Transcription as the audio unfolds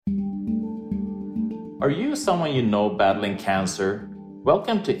Are you someone you know battling cancer?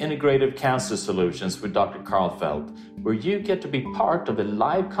 Welcome to Integrative Cancer Solutions with Dr. Karlfeldt, where you get to be part of a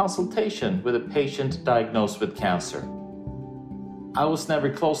live consultation with a patient diagnosed with cancer. I was never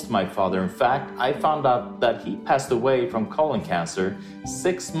close to my father. In fact, I found out that he passed away from colon cancer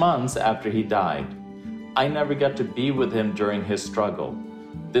 6 months after he died. I never got to be with him during his struggle.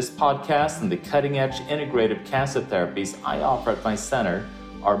 This podcast and the cutting-edge integrative cancer therapies I offer at my center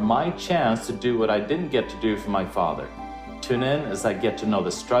are my chance to do what I didn't get to do for my father. Tune in as I get to know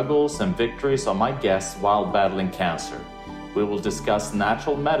the struggles and victories of my guests while battling cancer. We will discuss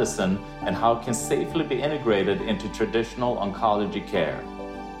natural medicine and how it can safely be integrated into traditional oncology care.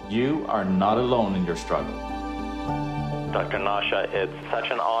 You are not alone in your struggle. Dr. Nasha, it's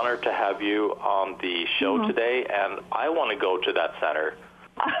such an honor to have you on the show today, and I want to go to that center.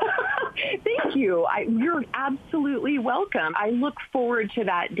 Thank you. You're absolutely welcome. I look forward to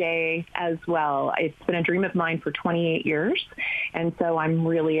that day as well. It's been a dream of mine for 28 years, and so I'm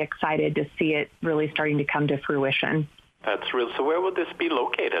really excited to see it really starting to come to fruition. That's real. So where would this be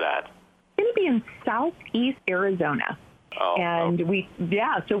located at? It's going to be in Southeast Arizona. Oh, and we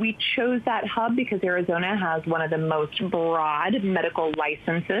chose that hub because Arizona has one of the most broad medical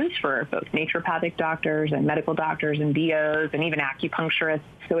licenses for both naturopathic doctors and medical doctors and DOs and even acupuncturists.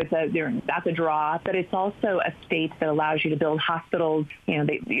 So that's a draw, but it's also a state that allows you to build hospitals,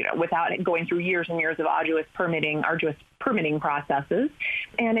 without going through years and years of arduous permitting processes.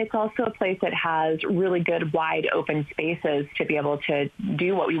 And it's also a place that has really good wide open spaces to be able to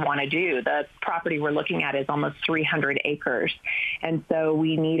do what we want to do. The property we're looking at is almost 300 acres. And so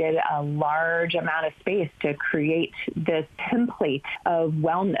we needed a large amount of space to create this template of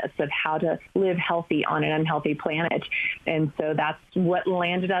wellness, of how to live healthy on an unhealthy planet. And so that's what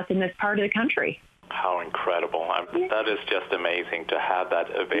landed us in this part of the country. How incredible. That is just amazing to have that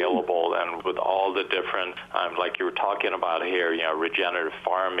available, and with all the different, like you were talking about here, regenerative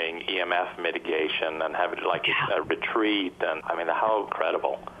farming, EMF mitigation, and having a retreat, and how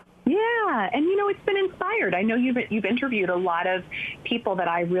incredible. Yeah, and it's been inspired. I know you've interviewed a lot of people that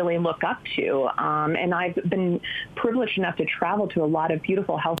I really look up to, and I've been privileged enough to travel to a lot of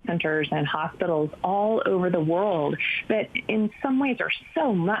beautiful health centers and hospitals all over the world that in some ways are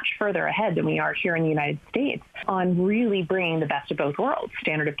so much further ahead than we are here in the United States on really bringing the best of both worlds,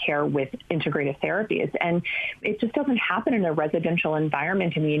 standard of care with integrative therapies. And it just doesn't happen in a residential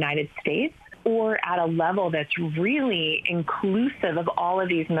environment in the United States, or at a level that's really inclusive of all of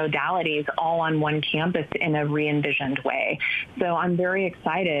these modalities all on one campus in a re-envisioned way. So I'm very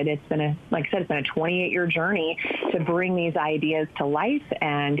excited. It's been a 28-year journey to bring these ideas to life,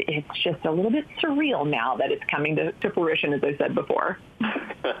 and it's just a little bit surreal now that it's coming to fruition, as I said before.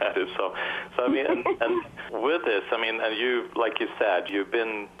 That is so. And with this, and you, like you said, you've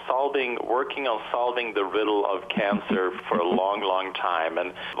been working on solving the riddle of cancer for a long, long time.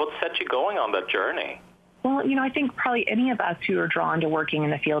 And what set you going on that journey? Well, I think probably any of us who are drawn to working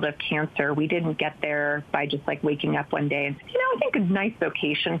in the field of cancer, we didn't get there by just waking up one day and, I think a nice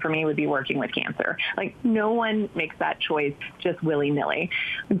vocation for me would be working with cancer. No one makes that choice just willy-nilly.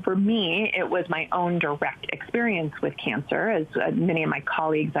 And for me, it was my own direct experience with cancer, as many of my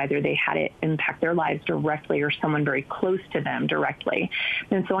colleagues, either they had it impact their lives directly or someone very close to them directly.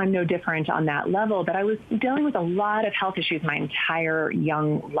 And so I'm no different on that level, but I was dealing with a lot of health issues my entire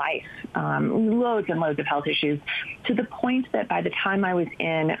young life, loads and loads of health issues, to the point that by the time I was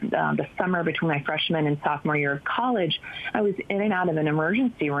in the summer between my freshman and sophomore year of college, I was in and out of an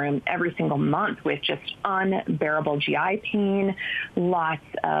emergency room every single month with just unbearable GI pain, lots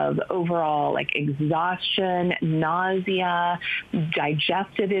of overall exhaustion, nausea,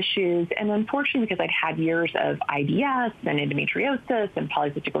 digestive issues, and unfortunately because I'd had years of IBS and endometriosis and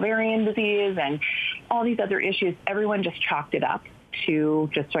polycystic ovarian disease and all these other issues, everyone just chalked it up to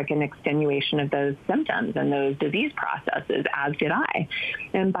just an extenuation of those symptoms and those disease processes, as did I.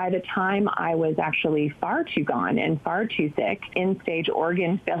 And by the time I was actually far too gone and far too sick, end-stage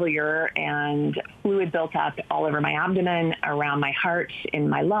organ failure and fluid built up all over my abdomen, around my heart, in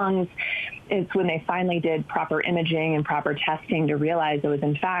my lungs, it's when they finally did proper imaging and proper testing to realize it was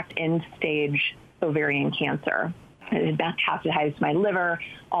in fact end-stage ovarian cancer. It metastasized my liver,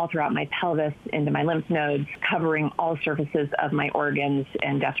 all throughout my pelvis, into my lymph nodes, covering all surfaces of my organs,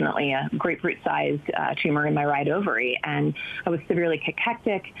 and definitely a grapefruit-sized tumor in my right ovary. And I was severely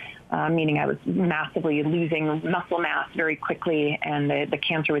cachectic. meaning I was massively losing muscle mass very quickly, and the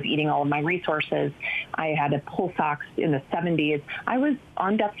cancer was eating all of my resources. I had a pulse ox in the 70s. I was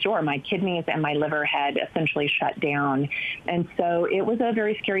on death's door. My kidneys and my liver had essentially shut down. And so it was a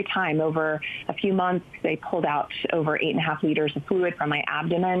very scary time. Over a few months, they pulled out over 8.5 liters of fluid from my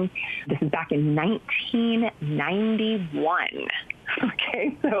abdomen. This is back in 1991.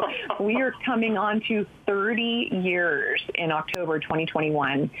 Okay, so we are coming on to 30 years in October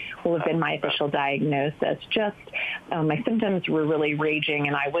 2021 will have been my official diagnosis. Just my symptoms were really raging,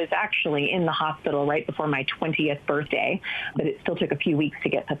 and I was actually in the hospital right before my 20th birthday, but it still took a few weeks to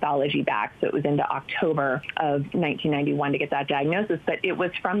get pathology back, so it was into October of 1991 to get that diagnosis. But it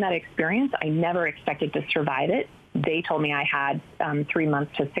was from that experience. I never expected to survive it. They told me I had 3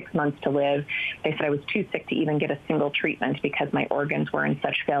 months to 6 months to live. They said I was too sick to even get a single treatment because my organs were in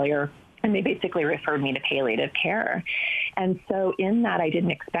such failure. And they basically referred me to palliative care. And so in that, I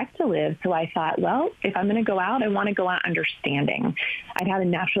didn't expect to live. So I thought, well, if I'm going to go out, I want to go out understanding. I'd had a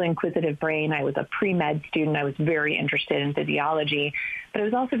naturally inquisitive brain. I was a pre-med student. I was very interested in physiology, but I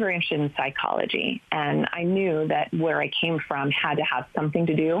was also very interested in psychology. And I knew that where I came from had to have something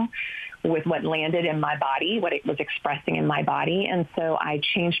to do with what landed in my body, what it was expressing in my body. And so I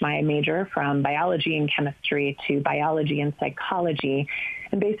changed my major from biology and chemistry to biology and psychology,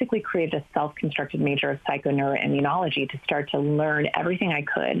 and basically created a self-constructed major of psychoneuroimmunology to start to learn everything I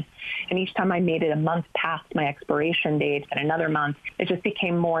could. And each time I made it a month past my expiration date and another month, it just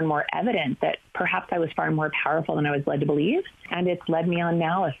became more and more evident that perhaps I was far more powerful than I was led to believe. And it's led me on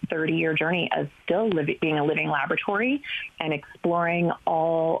now a 30-year journey of still being a living laboratory and exploring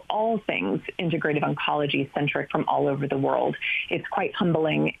all things integrative oncology centric from all over the world. It's quite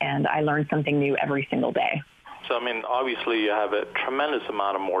humbling, and I learn something new every single day. So, I mean, obviously you have a tremendous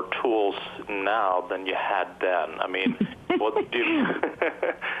amount of more tools now than you had then. I mean, what do you,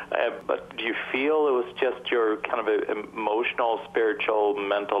 but do you feel it was just your kind of emotional, spiritual,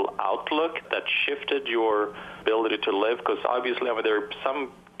 mental outlook that shifted your ability to live? Because obviously, I mean, there are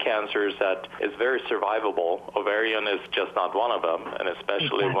some cancers that is very survivable. Ovarian is just not one of them, and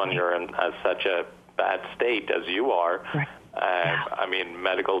especially when you're in such a bad state as you are. Right. I mean,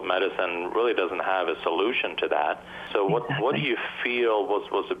 medical medicine really doesn't have a solution to that. So what do you feel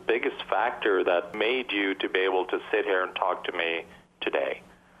was the biggest factor that made you to be able to sit here and talk to me today?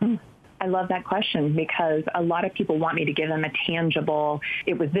 I love that question because a lot of people want me to give them a tangible,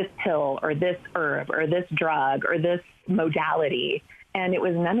 it was this pill or this herb or this drug or this modality. And it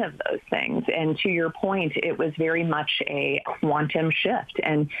was none of those things. And to your point, it was very much a quantum shift.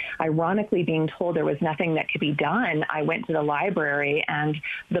 And ironically, being told there was nothing that could be done, I went to the library, and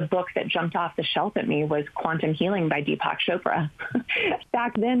the book that jumped off the shelf at me was Quantum Healing by Deepak Chopra.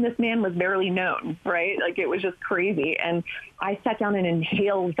 Back then, this man was barely known, right? Like, it was just crazy. And I sat down and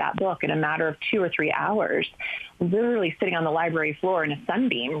inhaled that book in a matter of 2 or 3 hours, literally sitting on the library floor in a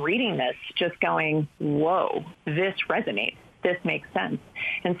sunbeam, reading this, just going, whoa, this resonates. This makes sense.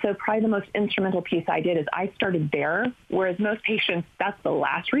 And so probably the most instrumental piece I did is I started there, whereas most patients, that's the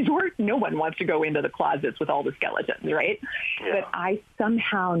last resort. No one wants to go into the closets with all the skeletons, right? Yeah. But I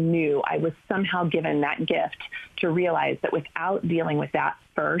somehow knew, I was somehow given that gift to realize that without dealing with that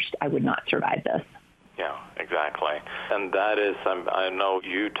first, I would not survive this. Yeah, exactly. And that is, I know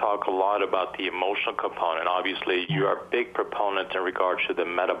you talk a lot about the emotional component. Obviously, you are a big proponent in regards to the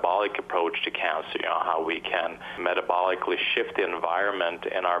metabolic approach to cancer, you know, how we can metabolically shift the environment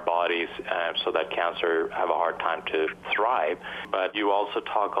in our bodies so that cancer have a hard time to thrive. But you also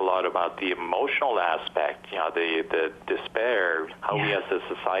talk a lot about the emotional aspect, you know, the despair, how we as a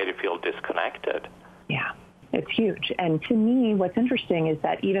society feel disconnected. Yeah, it's huge. And to me, what's interesting is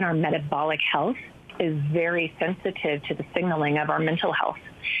that even our metabolic health is very sensitive to the signaling of our mental health.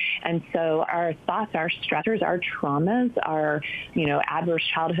 And so our thoughts, our stressors, our traumas, our, adverse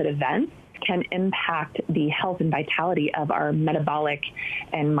childhood events can impact the health and vitality of our metabolic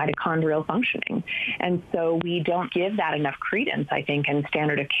and mitochondrial functioning. And so we don't give that enough credence, I think, in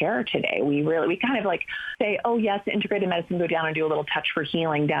standard of care today. We kind of like say, oh, yes, integrated medicine, go down and do a little touch for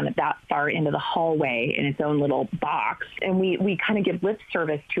healing down at that far into the hallway in its own little box. And we kind of give lip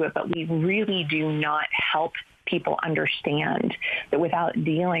service to it, but we really do not help people understand that without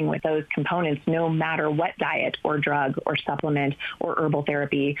dealing with those components, no matter what diet or drug or supplement or herbal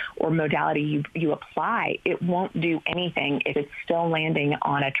therapy or modality you apply, it won't do anything if it's still landing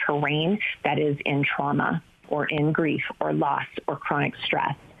on a terrain that is in trauma or in grief or loss or chronic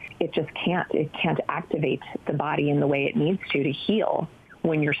stress. It just can't. It can't activate the body in the way it needs to heal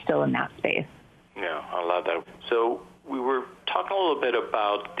when you're still in that space. Yeah, I love that. So we were talking a little bit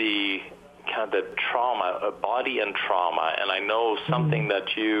about the kind of the trauma, body and trauma, and I know something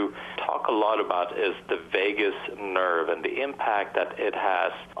that you talk a lot about is the vagus nerve and the impact that it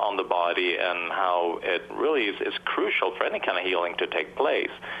has on the body and how it really is crucial for any kind of healing to take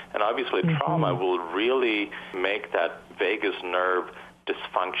place. And obviously trauma will really make that vagus nerve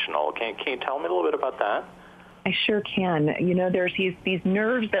dysfunctional. Can you tell me a little bit about that? I sure can. You know, there's these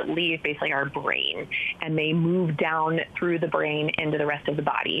nerves that leave basically our brain, and they move down through the brain into the rest of the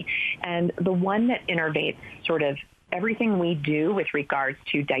body. And the one that innervates sort of everything we do with regards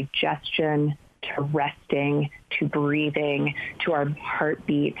to digestion, to resting, to breathing, to our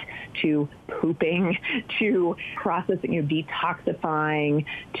heartbeat, to pooping, to processing, detoxifying,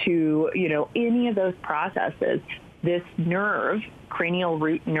 to, any of those processes, this nerve, cranial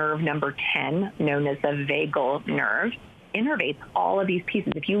root nerve number 10, known as the vagal nerve, innervates all of these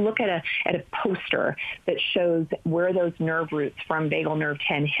pieces. If you look at a poster that shows where those nerve roots from vagal nerve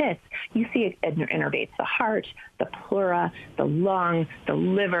 10 hits, you see it innervates the heart, the pleura, the lung, the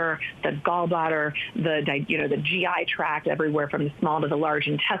liver, the gallbladder, the GI tract, everywhere from the small to the large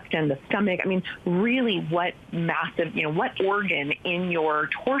intestine, the stomach. I mean, really, what organ in your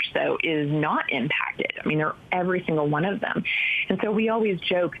torso is not impacted? I mean, they're every single one of them. And so we always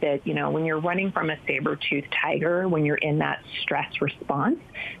joke that, when you're running from a saber-toothed tiger, when you're in that stress response,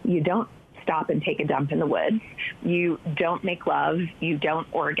 you don't stop and take a dump in the woods. You don't make love. You don't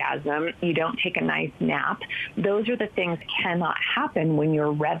orgasm. You don't take a nice nap. Those are the things that cannot happen when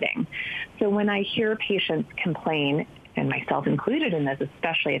you're revving. So when I hear patients complain, and myself included in this,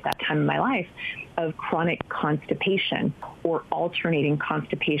 especially at that time in my life, of chronic constipation or alternating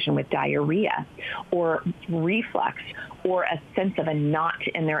constipation with diarrhea or reflux or a sense of a knot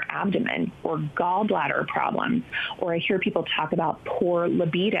in their abdomen or gallbladder problems, or I hear people talk about poor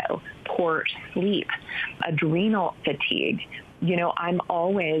libido, poor sleep, adrenal fatigue, I'm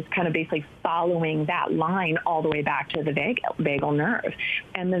always kind of basically following that line all the way back to the vagal nerve.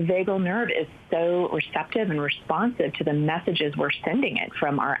 And the vagal nerve is so receptive and responsive to the messages we're sending it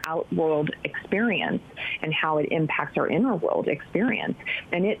from our outworld experience and how it impacts our inner world experience.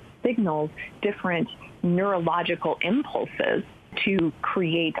 And it signals different neurological impulses to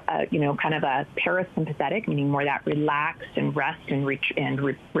create kind of a parasympathetic, meaning more that relax and rest and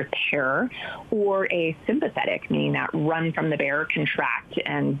repair, or a sympathetic, meaning that run from the bear, contract,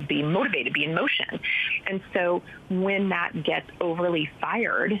 and be motivated, be in motion. And so when that gets overly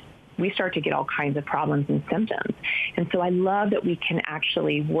fired, we start to get all kinds of problems and symptoms. And so I love that we can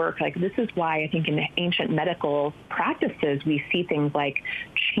actually work. Like, this is why I think in the ancient medical practices, we see things like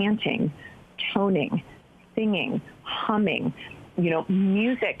chanting, toning, singing, humming.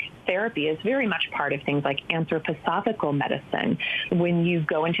 Music therapy is very much part of things like anthroposophical medicine. When you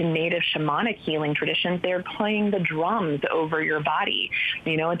go into native shamanic healing traditions, they're playing the drums over your body.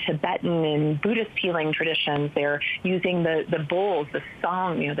 In Tibetan and Buddhist healing traditions, they're using the bowls, the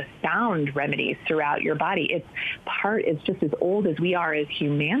song, the sound remedies throughout your body. It's just as old as we are as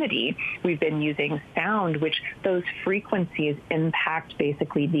humanity. We've been using sound, which those frequencies impact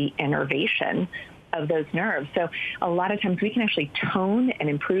basically the innervation of those nerves. So a lot of times we can actually tone and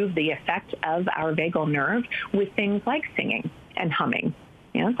improve the effect of our vagal nerve with things like singing and humming.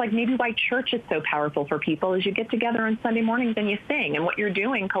 It's like maybe why church is so powerful for people is you get together on Sunday mornings and you sing, and what you're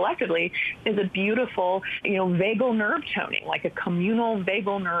doing collectively is a beautiful, vagal nerve toning, like a communal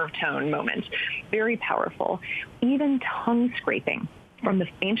vagal nerve tone moment. Very powerful. Even tongue scraping from the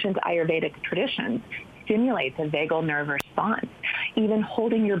ancient Ayurvedic traditions stimulates a vagal nerve response. Even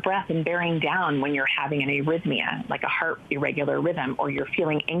holding your breath and bearing down when you're having an arrhythmia, like a heart irregular rhythm, or you're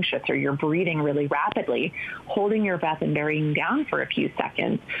feeling anxious or you're breathing really rapidly, holding your breath and bearing down for a few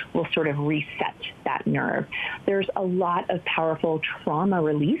seconds will sort of reset that nerve. There's a lot of powerful trauma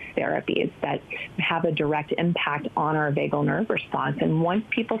release therapies that have a direct impact on our vagal nerve response. And once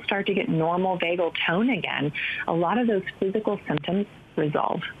people start to get normal vagal tone again, a lot of those physical symptoms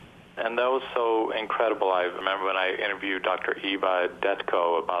resolve. And that was so incredible. I remember when I interviewed Dr. Eva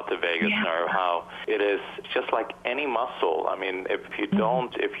Detko about the vagus nerve, how it is just like any muscle. I mean, if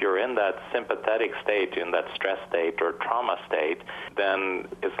you're in that sympathetic state, in that stress state or trauma state, then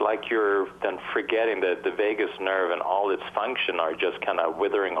it's like you're then forgetting that the vagus nerve and all its function are just kind of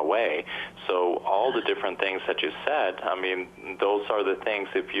withering away. So all the different things that you said, I mean, those are the things,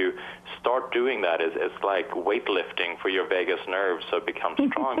 if you start doing that, it's like weightlifting for your vagus nerve, so it becomes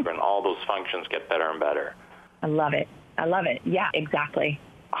stronger and all those functions get better and better. I love it. Yeah, exactly.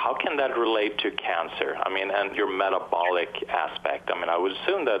 How can that relate to cancer? I mean, and your metabolic aspect? I mean, I would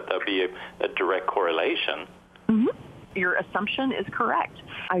assume that there'd be a direct correlation. Mm-hmm. Your assumption is correct.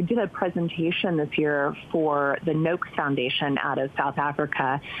 I did a presentation this year for the Noakes Foundation out of South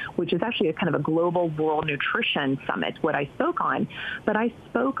Africa, which is actually a kind of a global world nutrition summit, what I spoke on. But I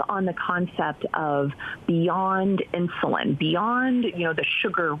spoke on the concept of beyond insulin, beyond, the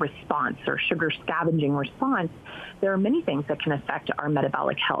sugar response or sugar scavenging response. There are many things that can affect our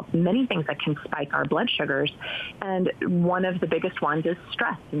metabolic health, many things that can spike our blood sugars. And one of the biggest ones is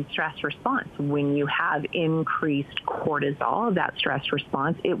stress and stress response. When you have increased cortisol, that stress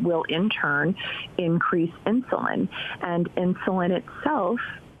response, it will in turn increase insulin. And insulin itself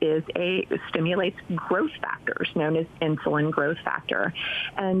stimulates growth factors known as insulin growth factor.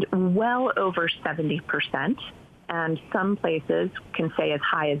 And well over 70%, and some places can say as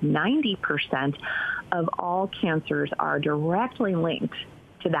high as 90% of all cancers are directly linked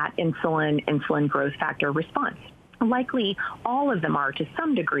to that insulin growth factor response. Likely all of them are to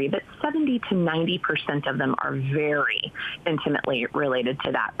some degree, but 70 to 90% of them are very intimately related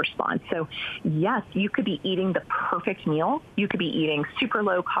to that response. So yes, you could be eating the perfect meal. You could be eating super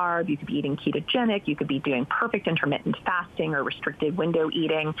low carb. You could be eating ketogenic. You could be doing perfect intermittent fasting or restricted window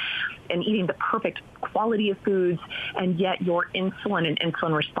eating and eating the perfect quality of foods. And yet your insulin and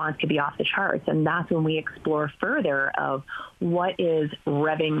insulin response could be off the charts. And that's when we explore further of what is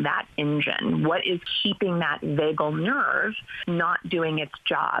revving that engine, what is keeping that vagal nerve not doing its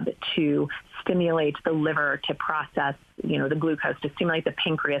job to stimulate the liver to process, the glucose, to stimulate the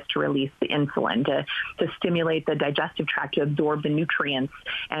pancreas to release the insulin, to stimulate the digestive tract to absorb the nutrients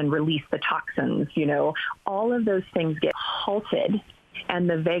and release the toxins. All of those things get halted, and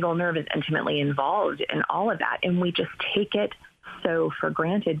the vagal nerve is intimately involved in all of that. And we just take it so for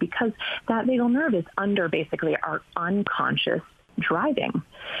granted because that vagal nerve is under basically our unconscious driving.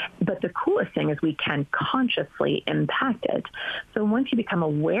 But the coolest thing is we can consciously impact it. So once you become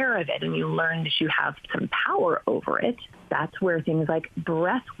aware of it and you learn that you have some power over it, that's where things like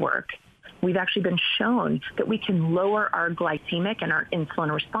breath work. We've actually been shown that we can lower our glycemic and our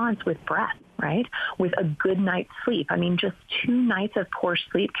insulin response with breath, right? With a good night's sleep. Just 2 nights of poor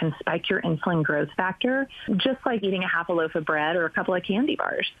sleep can spike your insulin growth factor, just like eating a half a loaf of bread or a couple of candy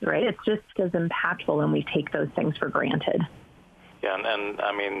bars, right? It's just as impactful when we take those things for granted. Yeah,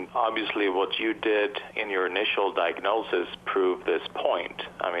 and obviously what you did in your initial diagnosis proved this point.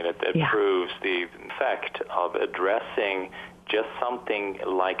 It proves the effect of addressing just something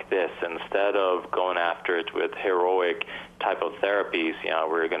like this instead of going after it with heroic type of therapies.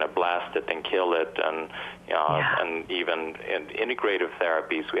 We're going to blast it and kill it, and and even in integrative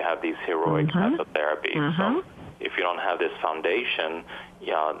therapies, we have these heroic types of therapies. So if you don't have this foundation,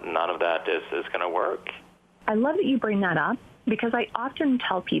 none of that is going to work. I love that you bring that up, because I often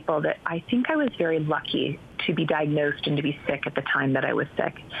tell people that I think I was very lucky to be diagnosed and to be sick at the time that I was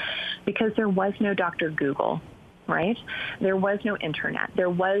sick, because there was no Dr. Google, right? There was no internet. There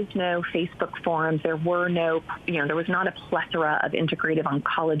was no Facebook forums. There were no, there was not a plethora of integrative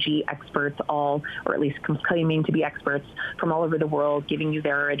oncology experts or at least claiming to be experts from all over the world giving you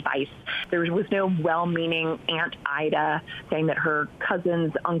their advice. There was no well-meaning Aunt Ida saying that her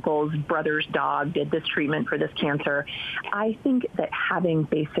cousin's uncle's brother's dog did this treatment for this cancer. I think that having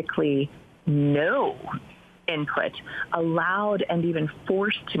basically no input allowed and even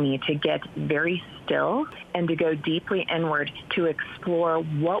forced me to get very still and to go deeply inward to explore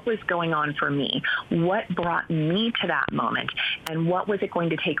what was going on for me, what brought me to that moment, and what was it going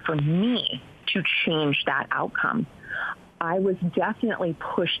to take for me to change that outcome. I was definitely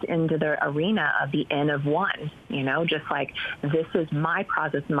pushed into the arena of the N of one, just like this is my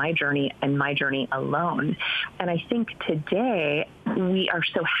process, my journey, and my journey alone. And I think today we are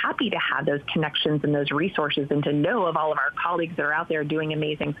so happy to have those connections and those resources and to know of all of our colleagues that are out there doing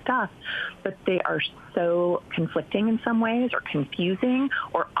amazing stuff, but they are so conflicting in some ways or confusing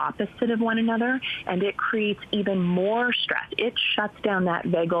or opposite of one another, and it creates even more stress. It shuts down that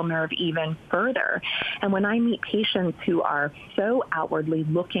vagal nerve even further. And when I meet patients who are so outwardly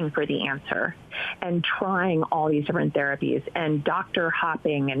looking for the answer and trying all these different therapies and doctor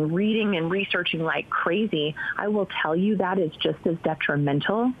hopping and reading and researching like crazy, I will tell you that is just as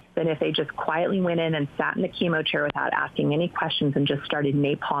detrimental than if they just quietly went in and sat in the chemo chair without asking any questions and just started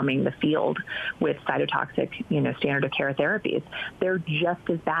napalming the field with cytotoxic, standard of care therapies. They're just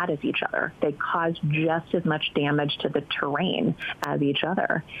as bad as each other. They cause just as much damage to the terrain as each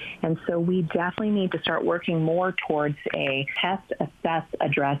other. And so we definitely need to start working more towards a test, assess,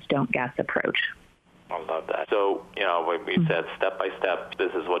 address, don't guess approach. I love that. So, when we said step by step,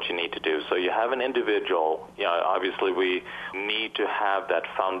 this is what you need to do. So you have an individual, obviously we need to have that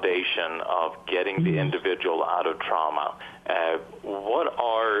foundation of getting the individual out of trauma. What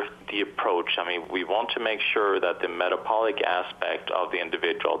are the approach? I mean, we want to make sure that the metabolic aspect of the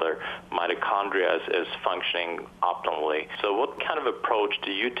individual, their mitochondria is functioning optimally. So what kind of approach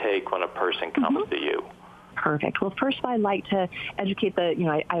do you take when a person comes to you? Perfect. Well, first, I like to educate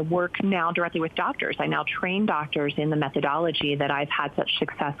I work now directly with doctors. I now train doctors in the methodology that I've had such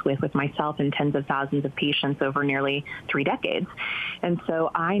success with myself and tens of thousands of patients over nearly 3 decades. And so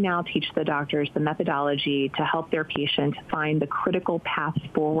I now teach the doctors the methodology to help their patient find the critical path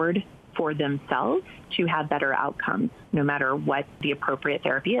forward for themselves to have better outcomes, no matter what the appropriate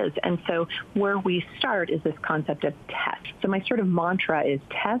therapy is. And so where we start is this concept of test. So my sort of mantra is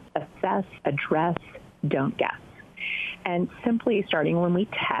test, assess, address, don't guess. And simply starting when we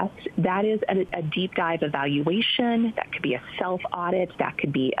test, that is a deep dive evaluation. That could be a self-audit. That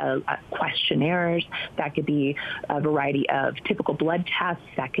could be a questionnaires. That could be a variety of typical blood tests.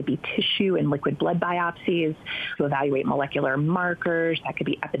 That could be tissue and liquid blood biopsies to evaluate molecular markers. That could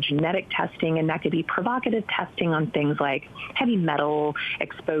be epigenetic testing. And that could be provocative testing on things like heavy metal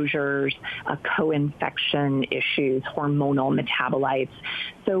exposures, co-infection issues, hormonal metabolites.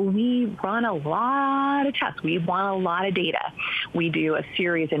 So we run a lot of tests. We want a lot of data. We do a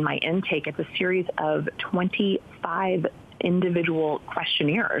series in my intake. It's a series of 25 individual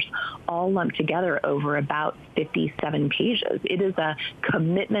questionnaires all lumped together over about 57 pages. It is a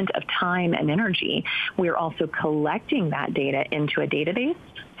commitment of time and energy. We're also collecting that data into a database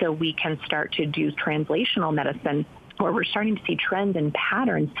so we can start to do translational medicine, where we're starting to see trends and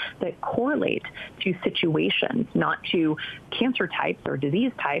patterns that correlate to situations, not to cancer types or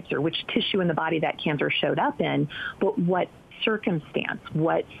disease types or which tissue in the body that cancer showed up in, but what circumstance,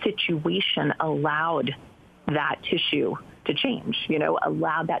 what situation allowed that tissue to change,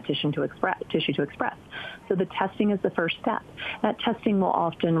 allowed that tissue to express. So the testing is the first step. That testing will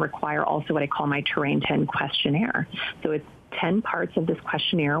often require also what I call my Terrain 10 questionnaire. So it's 10 parts of this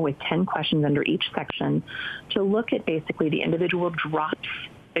questionnaire with 10 questions under each section to look at basically the individual drops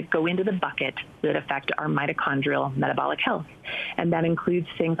that go into the bucket that affect our mitochondrial metabolic health. And that includes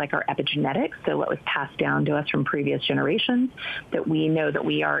things like our epigenetics, so what was passed down to us from previous generations, that we know that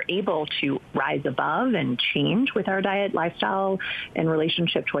we are able to rise above and change with our diet, lifestyle, and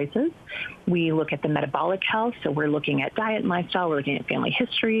relationship choices. We look at the metabolic health, so we're looking at diet and lifestyle, we're looking at family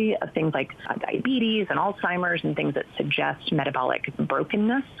history of things like diabetes and Alzheimer's and things that suggest metabolic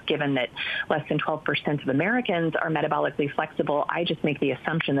brokenness, given that less than 12% of Americans are metabolically flexible. I just make the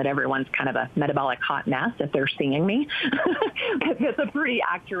assumption that everyone's kind of a metabolic hot mess if they're seeing me. That's a pretty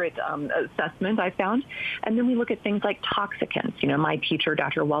accurate assessment, I found. And then we look at things like toxicants. My teacher,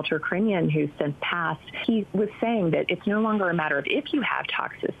 Dr. Walter Crinnion, who's since passed, he was saying that it's no longer a matter of if you have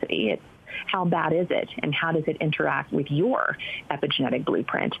toxicity, it's how bad is it and how does it interact with your epigenetic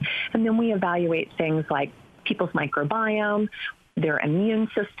blueprint. And then we evaluate things like people's microbiome, their immune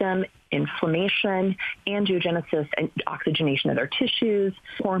system, inflammation, angiogenesis and oxygenation of their tissues,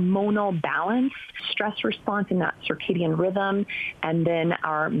 hormonal balance, stress response in that circadian rhythm, and then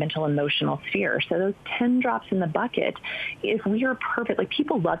our mental emotional sphere. So those 10 drops in the bucket, if we are perfect,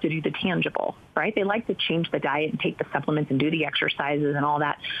 people love to do the tangible, right? They like to change the diet and take the supplements and do the exercises and all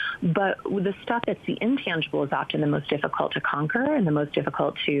that. But the stuff that's the intangible is often the most difficult to conquer and the most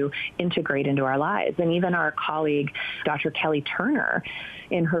difficult to integrate into our lives. And even our colleague, Dr. Kelly Turner,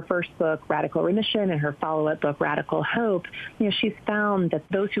 in her first book, Radical Remission, and her follow-up book, Radical Hope, she's found that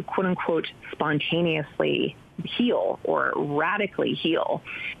those who, quote unquote, spontaneously heal or radically heal,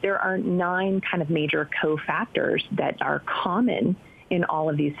 there are 9 kind of major cofactors that are common in all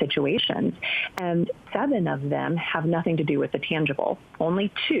of these situations. And 7 of them have nothing to do with the tangible.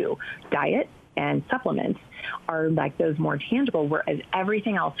 Only 2, diet and supplements, are like those more tangible, whereas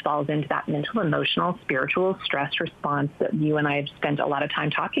everything else falls into that mental, emotional, spiritual stress response that you and I have spent a lot of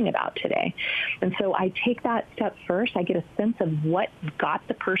time talking about today. And so I take that step first. I get a sense of what got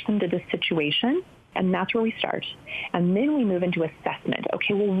the person to this situation, and that's where we start. And then we move into assessment.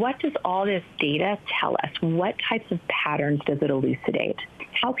 Okay, well, what does all this data tell us? What types of patterns does it elucidate?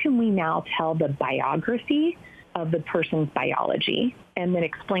 How can we now tell the biography of the person's biology and then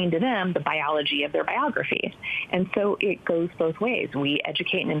explain to them the biology of their biography? And so it goes both ways. We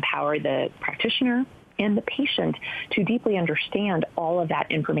educate and empower the practitioner and the patient to deeply understand all of that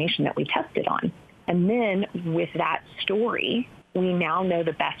information that we tested on. And then with that story, we now know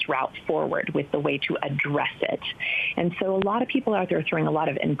the best route forward with the way to address it. And so a lot of people out there throwing a lot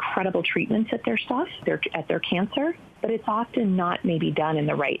of incredible treatments at their stuff, at their cancer, but it's often not maybe done in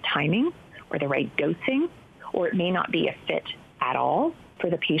the right timing or the right dosing, or it may not be a fit at all for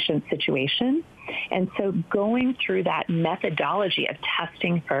the patient's situation. And so going through that methodology of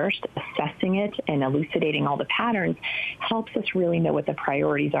testing first, assessing it, and elucidating all the patterns helps us really know what the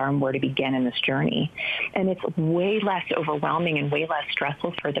priorities are and where to begin in this journey. And it's way less overwhelming and way less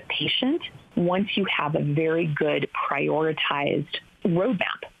stressful for the patient once you have a very good prioritized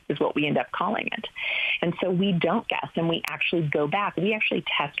roadmap, is what we end up calling it. And so we don't guess, and we actually go back. We actually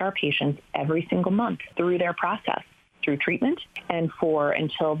test our patients every single month through their process, through treatment, and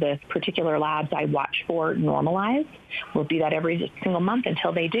until the particular labs I watch for normalize. We'll do that every single month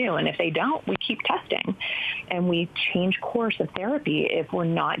until they do. And if they don't, we keep testing. And we change course of therapy if we're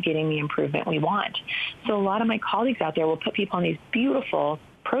not getting the improvement we want. So a lot of my colleagues out there will put people on these beautiful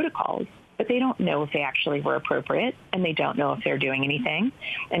protocols, but they don't know if they actually were appropriate, and they don't know if they're doing anything.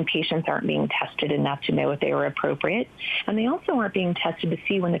 And patients aren't being tested enough to know if they were appropriate. And they also aren't being tested to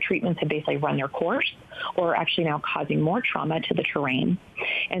see when the treatments have basically run their course or are actually now causing more trauma to the terrain.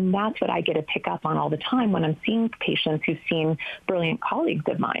 And that's what I get to pick up on all the time when I'm seeing patients who've seen brilliant colleagues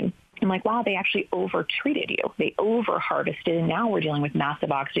of mine. I'm like, wow, they actually over-treated you. They over-harvested, and now we're dealing with massive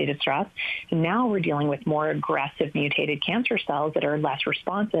oxidative stress. And now we're dealing with more aggressive mutated cancer cells that are less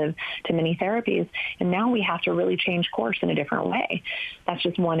responsive to many therapies. And now we have to really change course in a different way. That's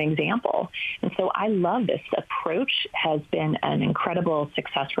just one example. And so I love this approach. Has been an incredible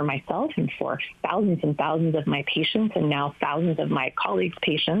success for myself and for thousands and thousands of my patients, and now thousands of my colleagues'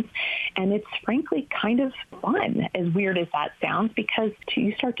 patients. And it's frankly kind of fun, as weird as that sounds, because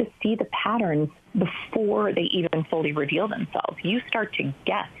you start to see the patterns before they even fully reveal themselves. You start to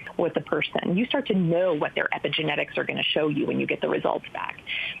guess with the person. You start to know what their epigenetics are going to show you when you get the results back.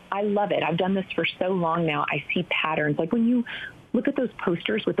 I love it. I've done this for so long now. I see patterns. Like when you look at those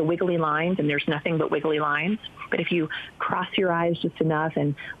posters with the wiggly lines, and there's nothing but wiggly lines, but if you cross your eyes just enough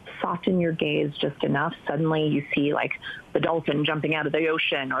and soften your gaze just enough, suddenly you see like the dolphin jumping out of the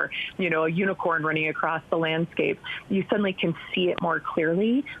ocean, or, a unicorn running across the landscape. You suddenly can see it more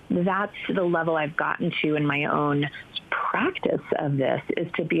clearly. That's the level I've gotten to in my own practice of this, is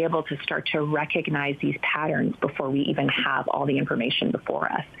to be able to start to recognize these patterns before we even have all the information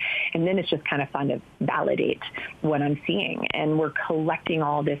before us. And then it's just kind of fun to validate what I'm seeing. And we're collecting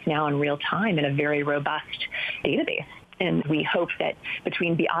all this now in real time in a very robust database. And we hope that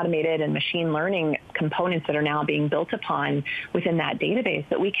between the automated and machine learning components that are now being built upon within that database,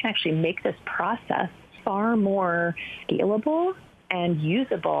 that we can actually make this process far more scalable and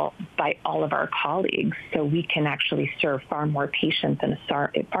usable by all of our colleagues, so we can actually serve far more patients in a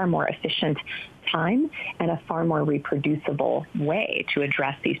far more efficient time and a far more reproducible way to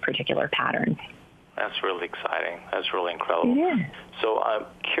address these particular patterns. That's really exciting. That's really incredible. Yeah. So I'm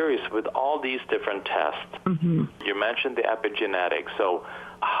curious, with all these different tests, you mentioned the epigenetics. So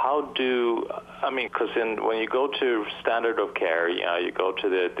because when you go to standard of care, you go to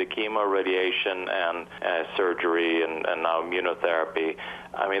the chemo, radiation, and surgery, and now immunotherapy.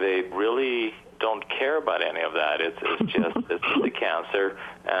 They really don't care about any of that. It's just it's the cancer,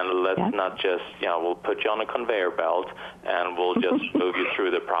 and let's not just we'll put you on a conveyor belt and we'll just move you through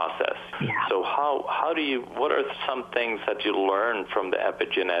the process. Yeah. So what are some things that you learn from the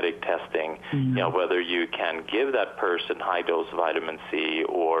epigenetic testing? Whether you can give that person high dose vitamin C,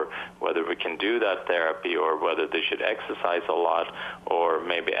 or whether we can do that therapy, or whether they should exercise a lot, or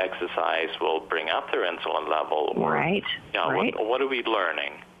maybe exercise will bring up their insulin level. Or, right. What are we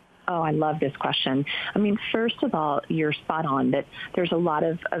learning? Oh, I love this question. First of all, you're spot on that there's a lot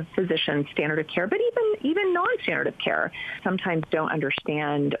of physicians, standard of care, but even non-standard of care, sometimes don't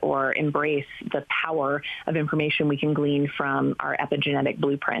understand or embrace the power of information we can glean from our epigenetic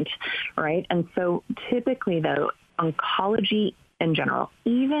blueprint, right? And so typically, though, oncology in general,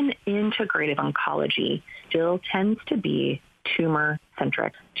 even integrative oncology, still tends to be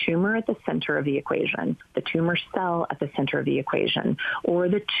tumor-centric. Tumor at the center of the equation, the tumor cell at the center of the equation, or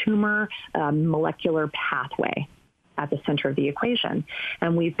the tumor molecular pathway at the center of the equation.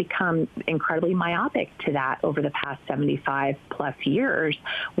 And we've become incredibly myopic to that over the past 75 plus years,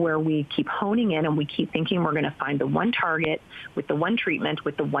 where we keep honing in and we keep thinking we're going to find the one target with the one treatment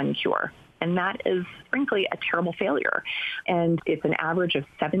with the one cure. And that is, frankly, a terrible failure. And it's an average of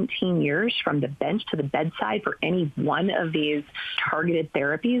 17 years from the bench to the bedside for any one of these targeted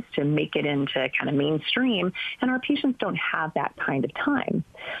therapies to make it into kind of mainstream. And our patients don't have that kind of time.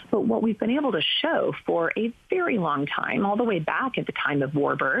 But what we've been able to show for a very long time, all the way back at the time of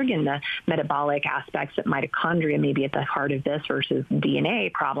Warburg and the metabolic aspects of mitochondria maybe at the heart of this versus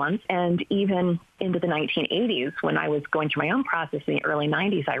DNA problems, and even into the 1980s, when I was going through my own process in the early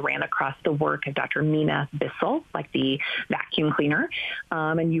 90s, I ran across the the work of Dr. Mina Bissell, like the vacuum cleaner,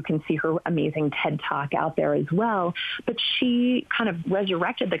 and you can see her amazing TED Talk out there as well. But she kind of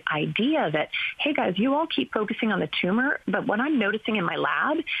resurrected the idea that, hey guys, you all keep focusing on the tumor, but what I'm noticing in my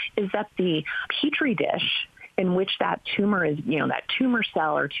lab is that the Petri dish in which that tumor is, that tumor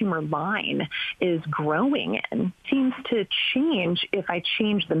cell or tumor line is growing in seems to change if I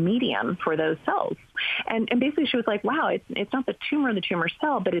change the medium for those cells. And basically she was like, wow, it's not the tumor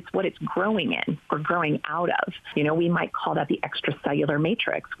cell, but it's what it's growing in or growing out of. We might call that the extracellular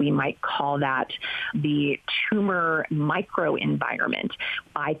matrix. We might call that the tumor microenvironment.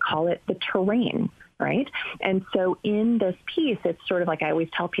 I call it the terrain. Right? And so in this piece, it's sort of like I always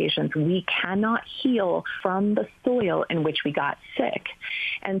tell patients, we cannot heal from the soil in which we got sick.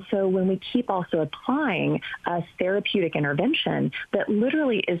 And so when we keep also applying a therapeutic intervention that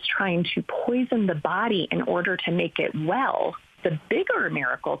literally is trying to poison the body in order to make it well, the bigger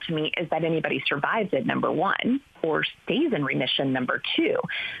miracle to me is that anybody survives it, number one, or stays in remission, number two.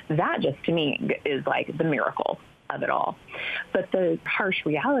 That just to me is like the miracle of it all. But the harsh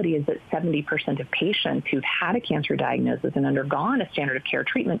reality is that 70% of patients who've had a cancer diagnosis and undergone a standard of care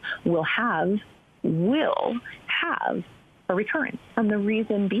treatment will have a recurrence. And the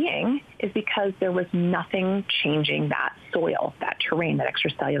reason being is because there was nothing changing that soil, that terrain, that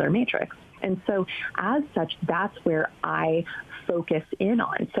extracellular matrix. And so as such, that's where I focus in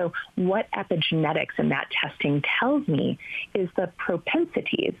on. So what epigenetics and that testing tells me is the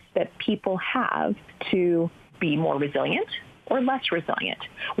propensities that people have to be more resilient or less resilient.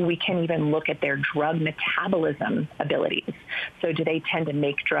 We can even look at their drug metabolism abilities. So do they tend to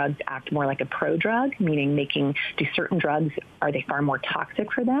make drugs act more like a prodrug, meaning do certain drugs, are they far more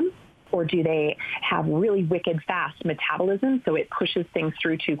toxic for them? Or do they have really wicked fast metabolism, so it pushes things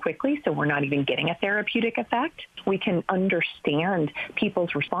through too quickly, so we're not even getting a therapeutic effect? We can understand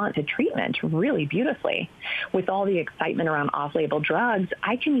people's response to treatment really beautifully. With all the excitement around off-label drugs,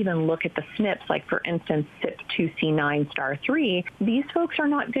 I can even look at the SNPs, like for instance, CYP2C9*3. These folks are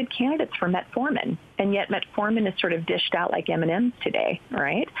not good candidates for metformin. And yet metformin is sort of dished out like M&Ms today,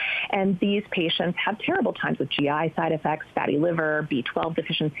 right? And these patients have terrible times with GI side effects, fatty liver, B12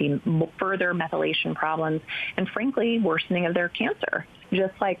 deficiency, further methylation problems, and frankly, worsening of their cancer.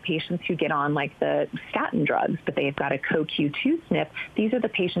 Just like patients who get on like the statin drugs, but they've got a CoQ2 SNP, these are the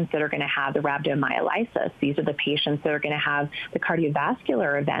patients that are going to have the rhabdomyolysis. These are the patients that are going to have the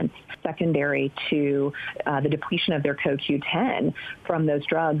cardiovascular events secondary to the depletion of their CoQ10 from those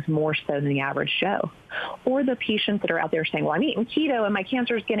drugs more so than the average Joe. Or the patients that are out there saying, well, I'm eating keto and my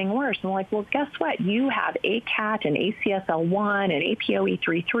cancer is getting worse. And I'm like, well, guess what? You have ACAT and ACSL1 and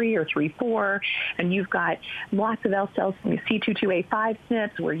APOE33 or 3/4, and you've got lots of L-cells, C22A5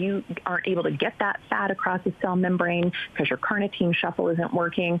 SNPs, where you aren't able to get that fat across the cell membrane because your carnitine shuffle isn't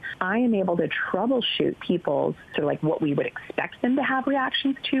working. I am able to troubleshoot people's sort of like what we would expect them to have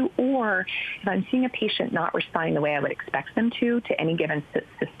reactions to, or if I'm seeing a patient not responding the way I would expect them to any given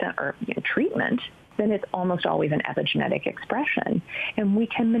system or treatment, then it's almost always an epigenetic expression. And we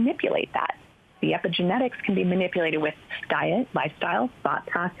can manipulate that. The epigenetics can be manipulated with diet, lifestyle, thought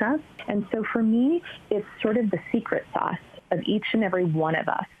process. And so for me, it's sort of the secret sauce of each and every one of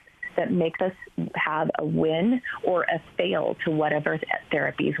us that makes us have a win or a fail to whatever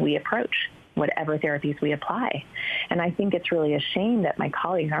therapies we approach, whatever therapies we apply. And I think it's really a shame that my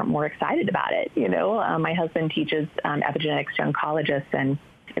colleagues aren't more excited about it. My husband teaches epigenetics to oncologists and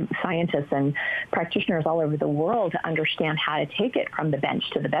scientists and practitioners all over the world to understand how to take it from the bench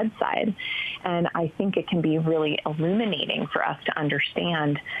to the bedside. And I think it can be really illuminating for us to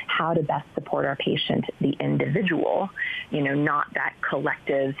understand how to best support our patient, the individual, not that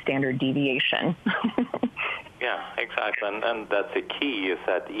collective standard deviation. Yeah, exactly. And that's the key, is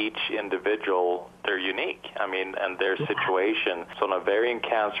that each individual, they're unique. And their situation, so an ovarian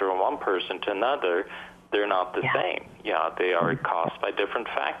cancer from one person to another, they're not the same. Yeah, they are caused by different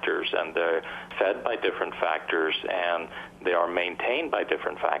factors, and they're fed by different factors, and they are maintained by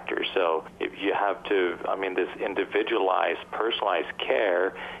different factors. So if you have to, this individualized, personalized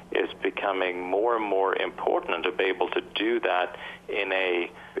care is becoming more and more important to be able to do that in a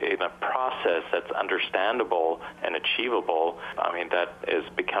process that's understandable and achievable. That is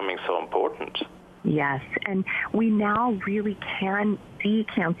becoming so important. Yes, and we now really can see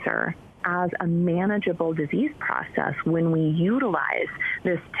cancer as a manageable disease process when we utilize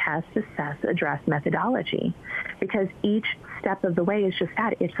this test, assess, address methodology. Because each step of the way is just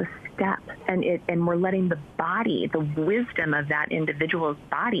that, it's a step. And we're letting the body, the wisdom of that individual's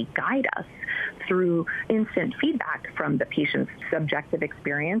body guide us through instant feedback from the patient's subjective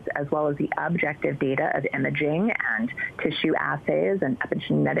experience as well as the objective data of imaging and tissue assays and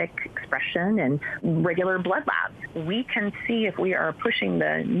epigenetic expression and regular blood labs. We can see if we are pushing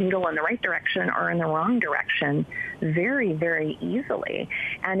the needle in the right direction or in the wrong direction very, very easily.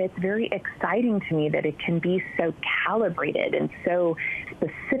 And it's very exciting to me that it can be so calibrated and so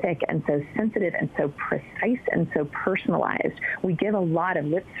specific and so sensitive and so precise and so personalized. We give a lot of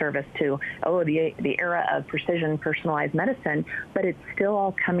lip service to, the era of precision personalized medicine, but it's still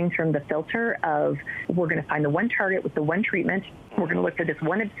all coming from the filter of we're going to find the one target with the one treatment. We're going to look for this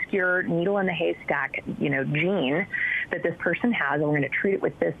one obscure needle in the haystack, gene that this person has, and we're going to treat it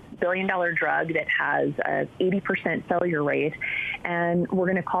with this billion-dollar drug that has a 80% failure rate, and we're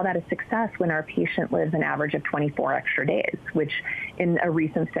going to call that a success when our patient lives an average of 24 extra days, which in a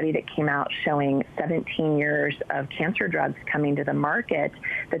recent study that came out showing 17 years of cancer drugs coming to the market,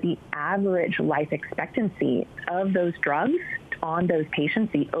 that the average life expectancy of those drugs on those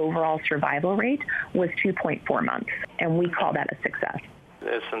patients, the overall survival rate was 2.4 months, and we call that a success.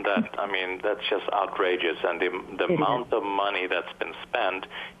 Isn't that, that's just outrageous, and the amount of money that's been spent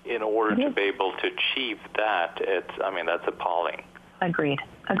in order to be able to achieve that, that's appalling. Agreed.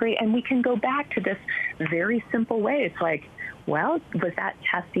 And we can go back to this very simple way. It's like, well, was that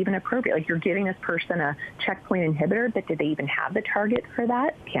test even appropriate? Like, you're giving this person a checkpoint inhibitor, but did they even have the target for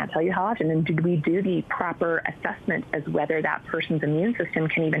that? Can't tell you how often. And did we do the proper assessment as whether that person's immune system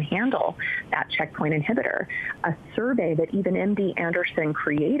can even handle that checkpoint inhibitor? A survey that even MD Anderson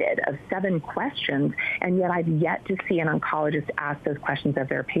created of 7 questions, and yet I've yet to see an oncologist ask those questions of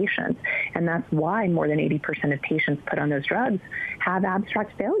their patients. And that's why more than 80% of patients put on those drugs have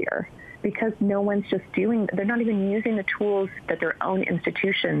abstract failure. Because no one's they're not even using the tools that their own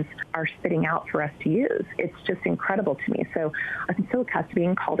institutions are spitting out for us to use. It's just incredible to me. So I'm so accustomed to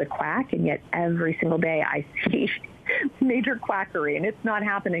being called a quack, and yet every single day I see major quackery, and it's not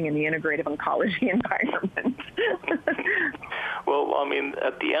happening in the integrative oncology environment. Well,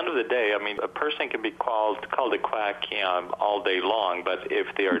 at the end of the day, a person can be called a quack all day long, but if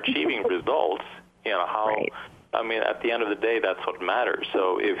they are achieving results, Right. At the end of the day, that's what matters.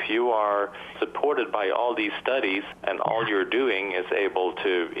 So if you are supported by all these studies and all you're doing is able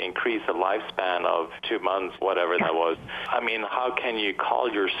to increase the lifespan of 2 months, whatever that was, how can you call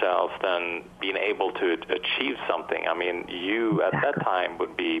yourself then being able to achieve something? You at that time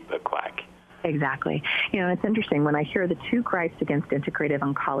would be a quack. Exactly. It's interesting. When I hear the 2 gripes against integrative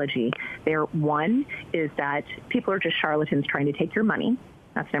oncology, one is that people are just charlatans trying to take your money.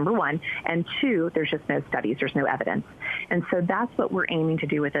 That's number 1. And 2, there's just no studies. There's no evidence. And so that's what we're aiming to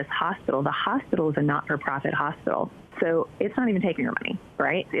do with this hospital. The hospital is a not-for-profit hospital. So it's not even taking your money,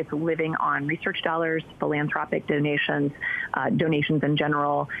 right? It's living on research dollars, philanthropic donations, donations in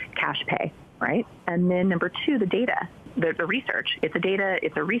general, cash pay, right? And then number 2, the data. The research.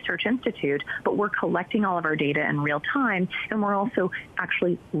 It's a research institute, but we're collecting all of our data in real time, and we're also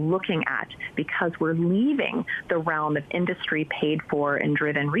actually looking at, because we're leaving the realm of industry paid for and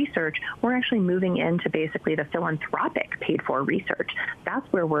driven research, we're actually moving into basically the philanthropic paid for research. That's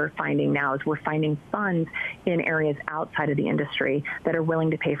where we're finding now, is we're finding funds in areas outside of the industry that are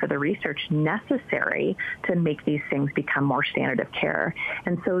willing to pay for the research necessary to make these things become more standard of care.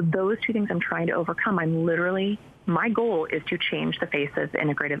 And so those 2 things I'm trying to overcome. My goal is to change the face of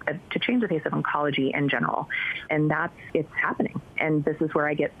oncology in general. And it's happening. And this is where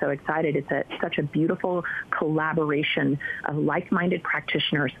I get so excited. It's such a beautiful collaboration of like-minded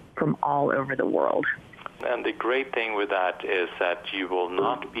practitioners from all over the world. And the great thing with that is that you will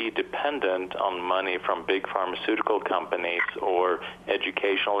not be dependent on money from big pharmaceutical companies or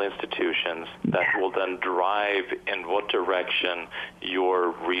educational institutions that will then drive in what direction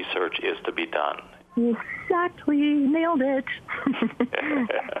your research is to be done. Exactly. Nailed it.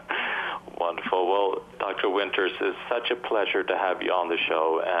 Wonderful. Well, Dr. Winters, it's such a pleasure to have you on the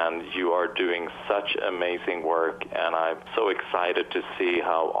show, and you are doing such amazing work, and I'm so excited to see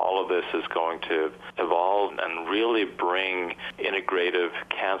how all of this is going to evolve and really bring integrative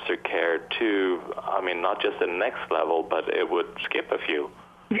cancer care to, not just the next level, but it would skip a few.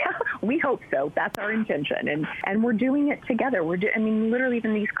 Yeah, we hope so. That's our intention. And we're doing it together. Literally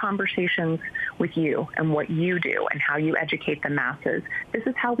even these conversations with you and what you do and how you educate the masses, this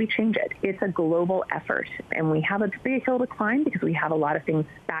is how we change it. It's a global effort. And we have a big hill to climb because we have a lot of things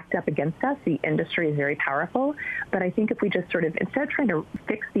backed up against us. The industry is very powerful. But I think if we just sort of, instead of trying to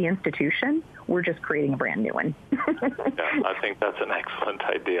fix the institution, we're just creating a brand new one. Yeah, I think that's an excellent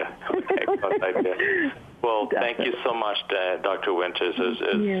idea. Well, thank you so much, Dr. Winters.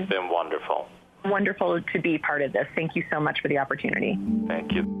 It's been wonderful. Wonderful to be part of this. Thank you so much for the opportunity.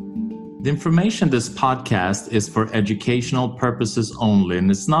 Thank you. The information in this podcast is for educational purposes only and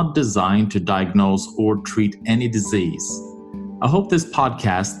it's not designed to diagnose or treat any disease. I hope this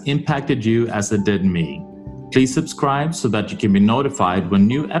podcast impacted you as it did me. Please subscribe so that you can be notified when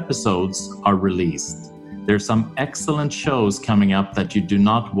new episodes are released. There's some excellent shows coming up that you do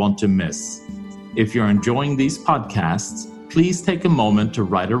not want to miss. If you're enjoying these podcasts, please take a moment to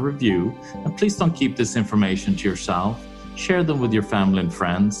write a review, and please don't keep this information to yourself. Share them with your family and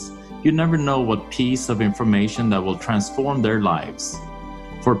friends. You never know what piece of information that will transform their lives.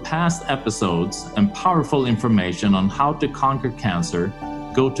 For past episodes and powerful information on how to conquer cancer,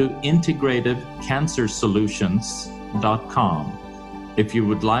 go to integrativecancersolutions.com. If you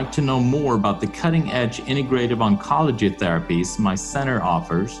would like to know more about the cutting-edge integrative oncology therapies my center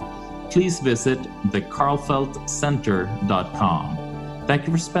offers, please visit thekarlfeldtcenter.com. Thank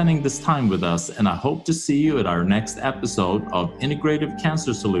you for spending this time with us, and I hope to see you at our next episode of Integrative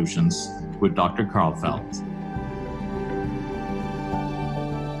Cancer Solutions with Dr. Karlfeldt.